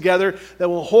rope together that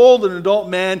will hold an adult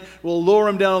man, will lower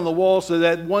him down on the wall so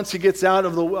that once he gets out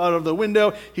of the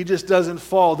window, he just doesn't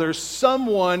fall. There's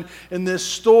someone in this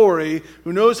story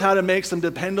who knows how to make some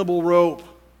dependable rope.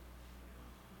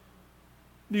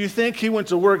 Do you think he went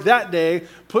to work that day,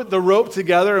 put the rope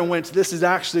together, and went, this is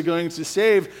actually going to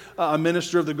save a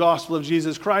minister of the gospel of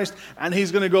Jesus Christ, and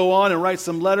he's going to go on and write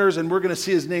some letters, and we're going to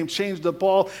see his name changed to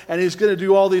Paul, and he's going to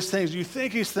do all these things? Do you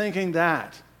think he's thinking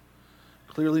that?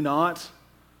 Clearly not.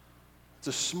 It's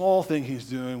a small thing he's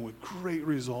doing with great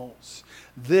results.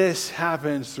 This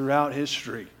happens throughout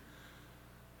history.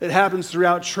 It happens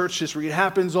throughout church history. It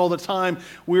happens all the time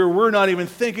where we're not even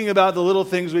thinking about the little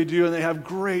things we do, and they have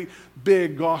great,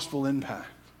 big gospel impact.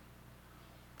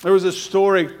 There was a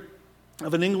story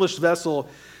of an English vessel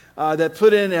that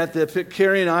put in at the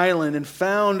Pitcairn Island and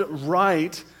found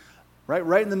right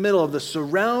in the middle of the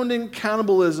surrounding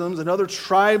cannibalisms and other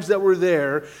tribes that were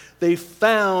there, they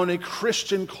found a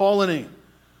Christian colony.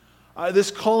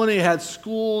 This colony had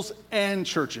schools and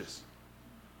churches.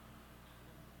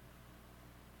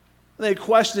 They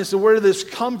questioned, so where did this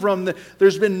come from?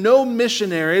 There's been no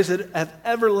missionaries that have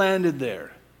ever landed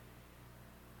there.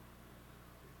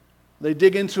 They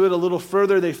dig into it a little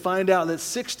further. They find out that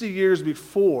 60 years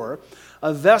before,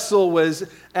 a vessel was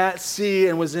at sea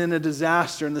and was in a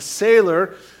disaster. And the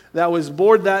sailor that was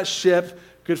aboard that ship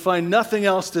could find nothing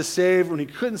else to save. When he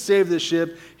couldn't save the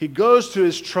ship, he goes to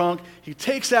his trunk. He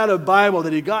takes out a Bible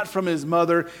that he got from his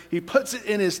mother. He puts it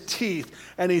in his teeth,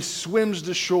 and he swims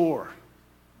to shore.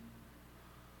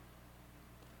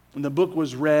 And the book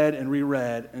was read and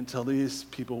reread until these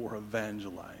people were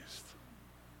evangelized.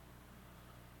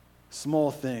 Small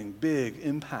thing, big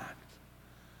impact.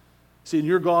 See, in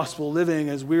your gospel living,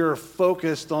 as we are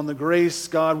focused on the grace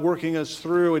God working us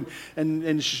through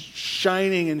and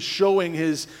shining and showing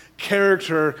His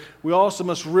character, we also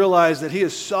must realize that He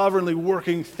is sovereignly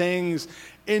working things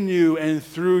in you and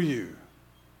through you.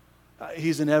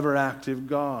 He's an ever-active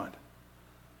God.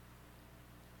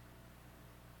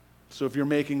 So if you're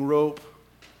making rope,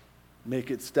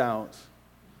 make it stout.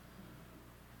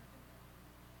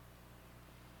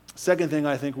 Second thing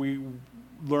I think we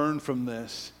learn from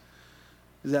this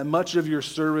is that much of your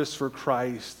service for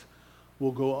Christ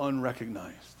will go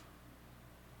unrecognized.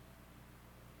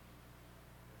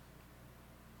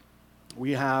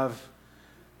 We have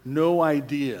no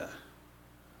idea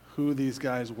who these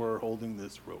guys were holding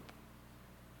this rope.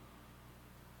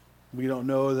 We don't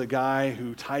know the guy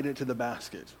who tied it to the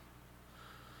basket.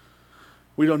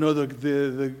 We don't know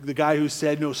the guy who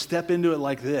said, no, step into it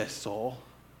like this, Saul.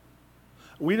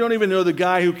 We don't even know the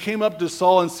guy who came up to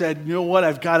Saul and said, you know what,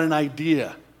 I've got an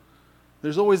idea.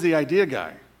 There's always the idea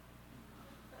guy.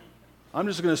 I'm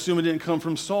just going to assume it didn't come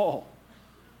from Saul.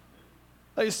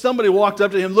 Like somebody walked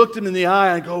up to him, looked him in the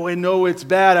eye, and go, I know it's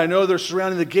bad. I know they're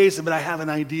surrounding the gates, but I have an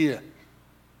idea.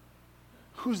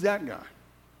 Who's that guy?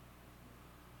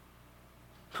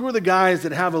 Who are the guys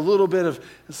that have a little bit of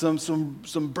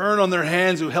some burn on their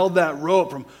hands who held that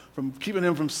rope from keeping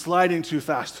him from sliding too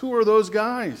fast? Who are those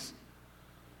guys?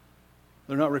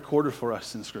 They're not recorded for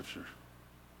us in Scripture.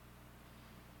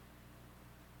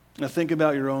 Now think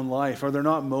about your own life. Are there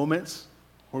not moments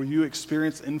where you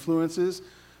experience influences?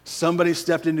 Somebody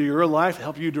stepped into your life,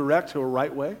 helped you direct to a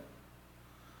right way?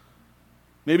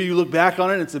 Maybe you look back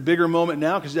on it and it's a bigger moment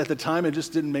now because at the time it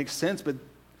just didn't make sense, but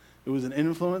it was an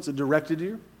influence that directed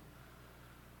you.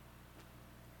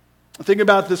 Think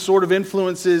about the sort of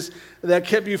influences that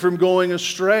kept you from going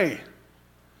astray.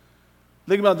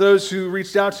 Think about those who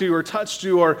reached out to you or touched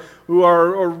you or who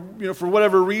are for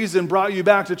whatever reason brought you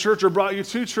back to church or brought you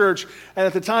to church, and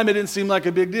at the time it didn't seem like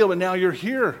a big deal, but now you're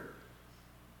here.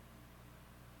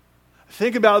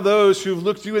 Think about those who've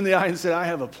looked you in the eye and said, I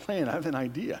have a plan, I have an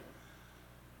idea.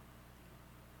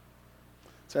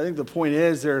 So I think the point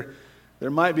is there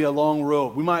might be a long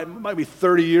rope. It might be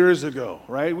 30 years ago,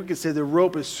 right? We could say the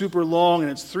rope is super long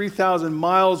and it's 3,000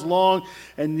 miles long,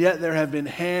 and yet there have been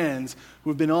hands who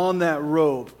have been on that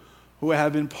rope who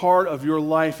have been part of your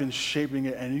life in shaping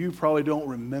it, and you probably don't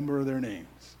remember their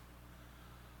names.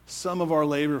 Some of our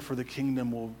labor for the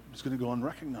kingdom is going to go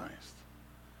unrecognized.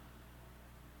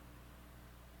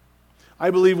 I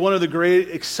believe one of the great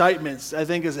excitements, I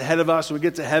think, is ahead of us when we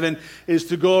get to heaven is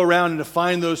to go around and to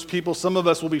find those people. Some of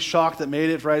us will be shocked that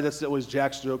made it, right? That was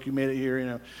Jack's joke. You made it here, you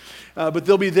know. But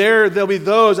there'll be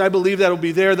those, I believe, that will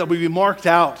be there that will be marked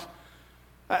out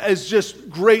as just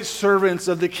great servants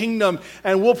of the kingdom.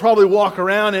 And we'll probably walk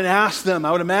around and ask them.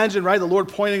 I would imagine, right, the Lord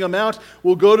pointing them out.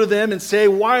 We'll go to them and say,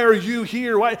 why are you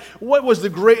here? What was the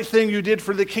great thing you did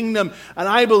for the kingdom? And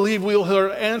I believe we'll hear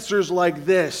answers like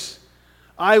this.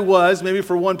 Maybe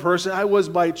for one person, I was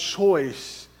by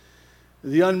choice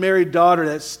the unmarried daughter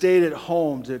that stayed at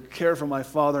home to care for my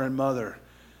father and mother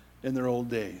in their old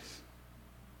days.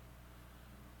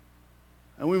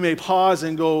 And we may pause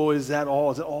and go, is that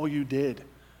all? Is that all you did?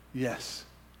 Yes,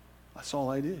 that's all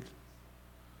I did.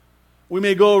 We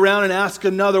may go around and ask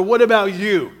another, what about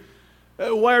you?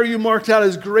 Why are you marked out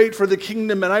as great for the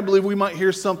kingdom? And I believe we might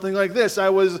hear something like this. I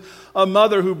was a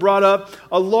mother who brought up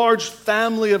a large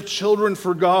family of children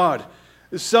for God.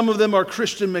 Some of them are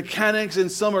Christian mechanics,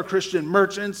 and some are Christian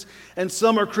merchants, and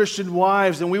some are Christian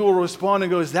wives. And we will respond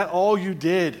and go, is that all you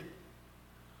did?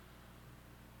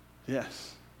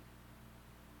 Yes.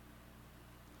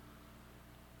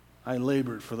 I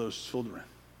labored for those children.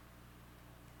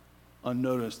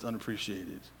 Unnoticed,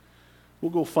 unappreciated. We'll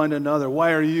go find another.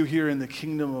 Why are you here in the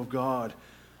kingdom of God?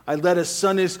 I led a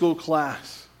Sunday school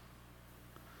class.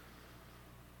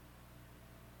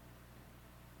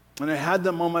 And I had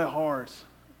them on my heart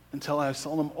until I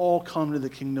saw them all come to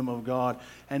the kingdom of God.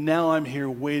 And now I'm here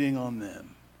waiting on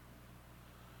them.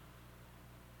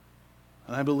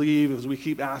 And I believe as we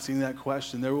keep asking that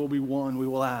question, there will be one we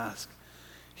will ask.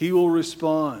 He will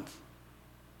respond.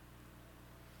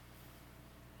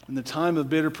 In the time of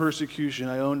bitter persecution,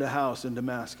 I owned a house in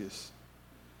Damascus.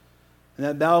 And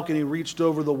that balcony reached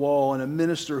over the wall, and a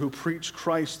minister who preached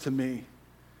Christ to me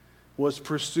was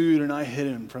pursued, and I hid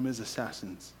him from his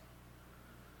assassins.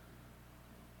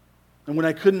 And when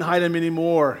I couldn't hide him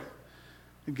anymore,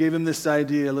 I gave him this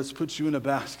idea, let's put you in a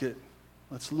basket.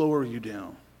 Let's lower you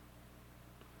down.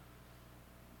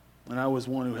 And I was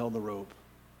one who held the rope.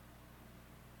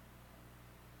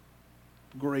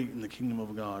 Great in the kingdom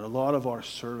of God. A lot of our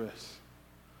service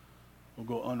will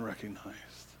go unrecognized.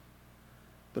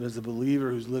 But as a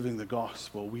believer who's living the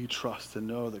gospel, we trust and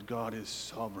know that God is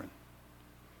sovereign.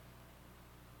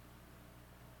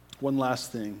 One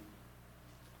last thing.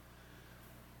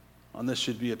 On this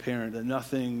should be apparent that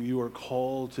nothing you are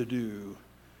called to do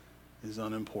is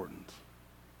unimportant.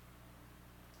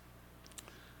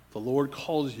 The Lord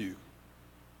calls you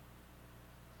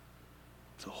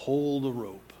to hold a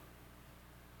rope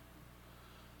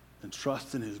and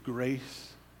trust in His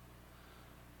grace,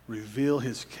 reveal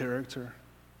His character,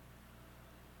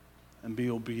 and be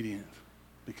obedient.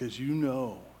 Because you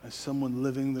know, as someone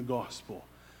living the gospel,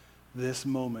 this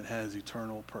moment has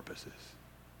eternal purposes.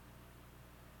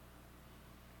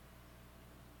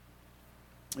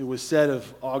 It was said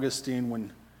of Augustine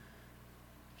when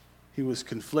he was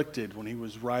conflicted, when he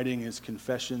was writing his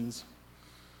confessions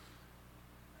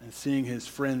and seeing his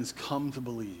friends come to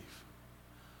believe,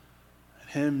 and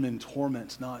him in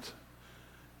torment, not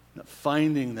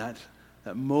finding that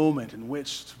moment in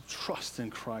which to trust in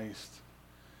Christ.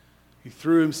 He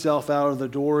threw himself out of the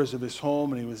doors of his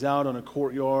home, and he was out on a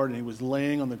courtyard, and he was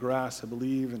laying on the grass, I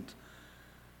believe, and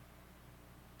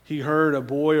he heard a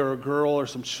boy or a girl or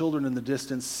some children in the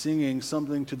distance singing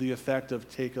something to the effect of,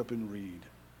 "Take up and read.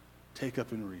 Take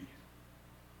up and read."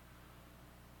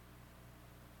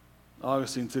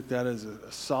 Augustine took that as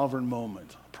a sovereign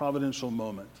moment, a providential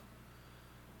moment,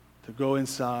 to go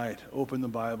inside, open the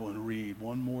Bible, and read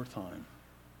one more time.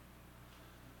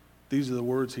 These are the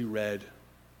words he read.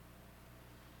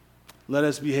 "Let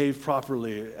us behave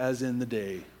properly as in the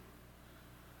day,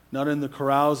 not in the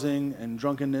carousing and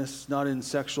drunkenness, not in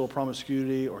sexual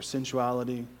promiscuity or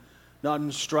sensuality, not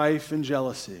in strife and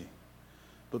jealousy,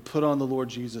 but put on the Lord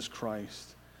Jesus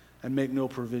Christ and make no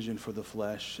provision for the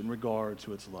flesh in regard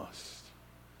to its lust."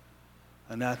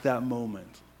 And at that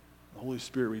moment, the Holy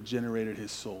Spirit regenerated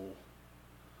his soul,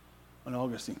 and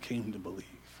Augustine came to believe.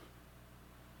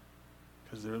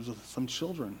 Because there was some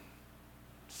children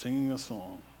singing a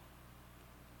song.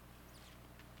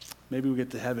 Maybe we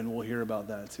get to heaven, we'll hear about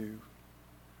that too.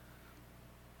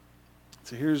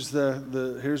 So here's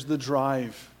the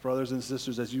drive, brothers and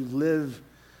sisters, as you live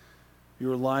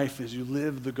your life, as you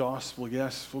live the gospel.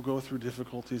 Yes, we'll go through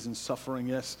difficulties and suffering.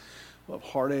 Yes, we'll have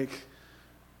heartache.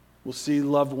 We'll see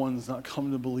loved ones not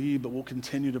come to believe, but we'll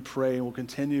continue to pray, and we'll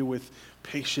continue with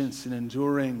patience and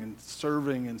enduring and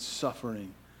serving and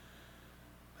suffering.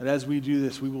 And as we do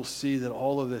this, we will see that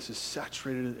all of this is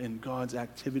saturated in God's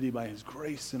activity by His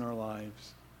grace in our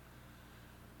lives.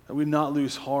 That we not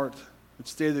lose heart, but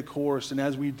stay the course. And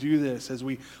as we do this, as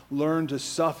we learn to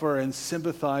suffer and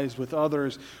sympathize with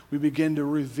others, we begin to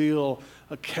reveal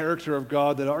a character of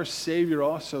God that our Savior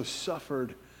also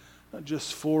suffered, not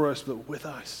just for us, but with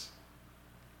us.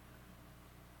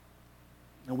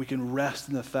 And we can rest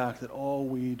in the fact that all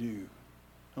we do,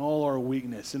 all our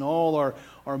weakness, and all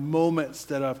our moments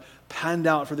that have panned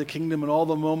out for the kingdom, and all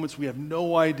the moments we have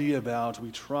no idea about,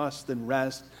 we trust and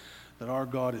rest that our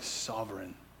God is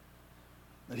sovereign,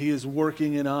 that He is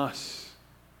working in us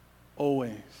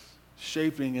always,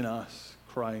 shaping in us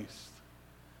Christ.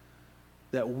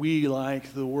 That we,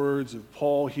 like the words of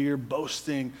Paul here,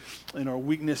 boasting in our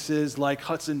weaknesses, like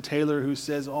Hudson Taylor, who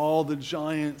says all the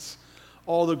giants,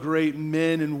 all the great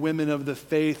men and women of the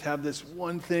faith have this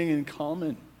one thing in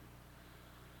common.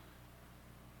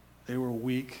 They were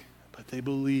weak, but they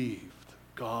believed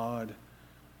God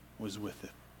was with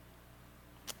them.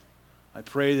 I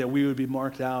pray that we would be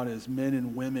marked out as men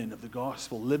and women of the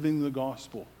gospel, living the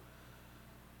gospel.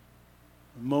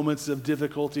 In moments of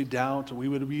difficulty, doubt, we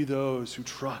would be those who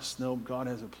trust, no, God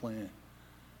has a plan.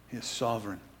 He is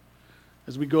sovereign.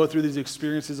 As we go through these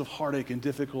experiences of heartache and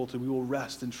difficulty, we will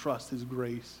rest and trust His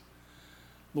grace.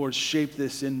 Lord, shape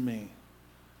this in me.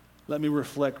 Let me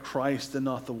reflect Christ and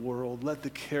not the world. Let the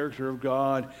character of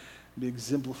God be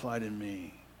exemplified in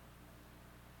me.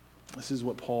 This is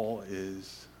what Paul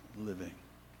is living.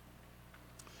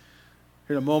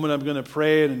 Here in a moment, I'm going to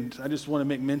pray, and I just want to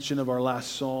make mention of our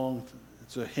last song.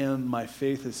 It's a hymn, "My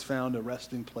Faith Has Found a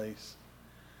Resting Place."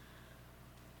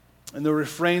 And the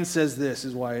refrain says this,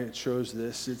 is why it chose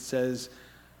this. It says,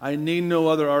 "I need no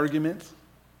other argument.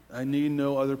 I need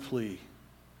no other plea.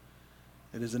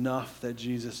 It is enough that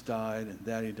Jesus died and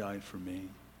that He died for me."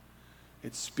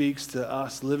 It speaks to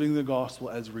us living the gospel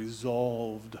as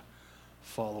resolved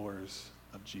followers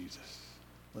of Jesus.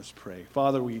 Let's pray.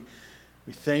 Father, we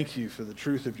thank You for the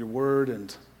truth of Your word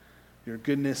and Your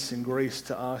goodness and grace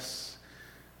to us.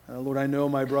 Lord, I know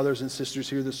my brothers and sisters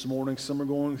here this morning, some are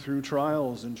going through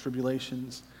trials and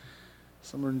tribulations.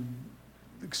 Some are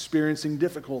experiencing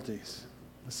difficulties.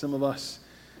 Some of us,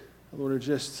 Lord, are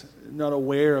just not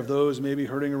aware of those maybe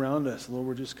hurting around us. Lord,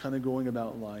 we're just kind of going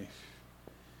about life.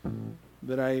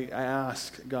 But I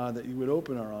ask, God, that You would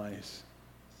open our eyes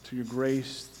to Your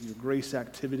grace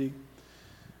activity.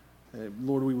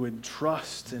 Lord, we would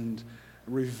trust and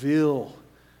reveal,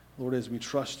 Lord, as we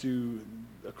trust You,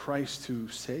 a Christ who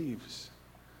saves.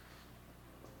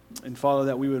 And Father,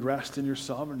 that we would rest in Your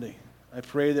sovereignty. I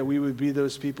pray that we would be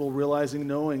those people realizing,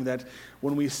 knowing that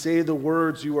when we say the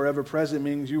words, "You are ever present,"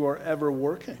 means You are ever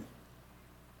working.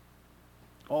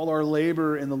 All our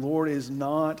labor in the Lord is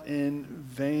not in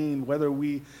vain, whether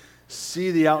we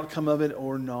see the outcome of it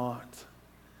or not.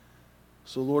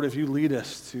 So Lord, if You lead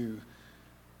us to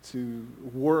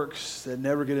works that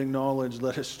never get acknowledged,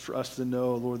 let us trust and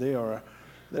know, Lord,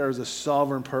 there is a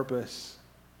sovereign purpose.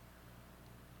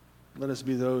 Let us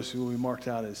be those who will be marked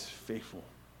out as faithful,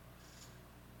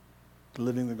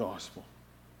 living the gospel,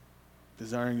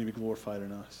 desiring You to be glorified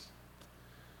in us.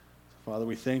 Father,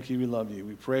 we thank You, we love You.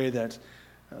 We pray that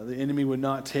the enemy would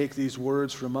not take these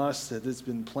words from us, that it's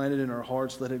been planted in our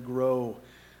hearts. Let it grow.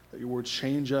 Let Your word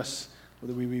change us,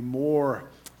 that we be more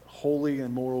holy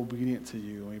and more obedient to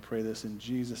You. And we pray this in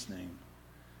Jesus' name.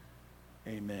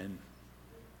 Amen.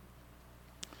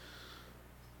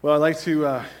 Well, I'd like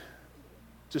to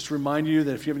just remind you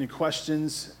that if you have any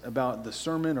questions about the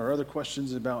sermon or other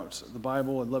questions about the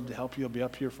Bible, I'd love to help you. I'll be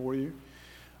up here for you.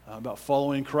 About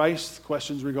following Christ,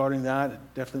 questions regarding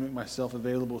that, definitely make myself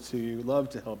available to you. Love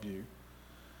to help you.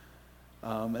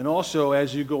 And also,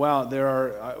 as you go out,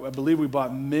 I believe we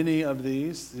bought many of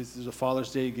these. This is a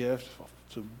Father's Day gift.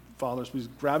 So fathers, please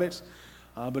grab it.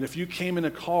 But if you came in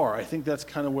a car, I think that's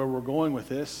kind of where we're going with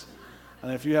this.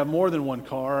 And if you have more than one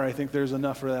car, I think there's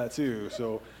enough for that too.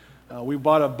 So we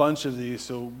bought a bunch of these,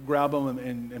 so grab them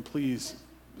and please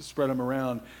spread them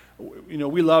around. You know,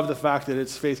 we love the fact that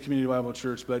it's Faith Community Bible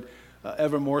Church, but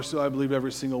ever more so, I believe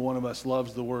every single one of us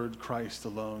loves the word Christ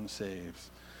alone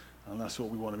saves. And that's what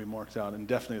we want to be marked out, and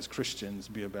definitely as Christians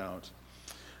be about.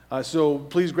 So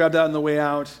please grab that on the way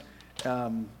out.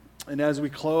 And as we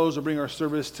close or bring our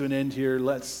service to an end here,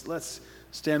 let's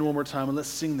stand one more time and let's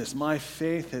sing this. My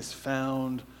faith has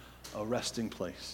found a resting place.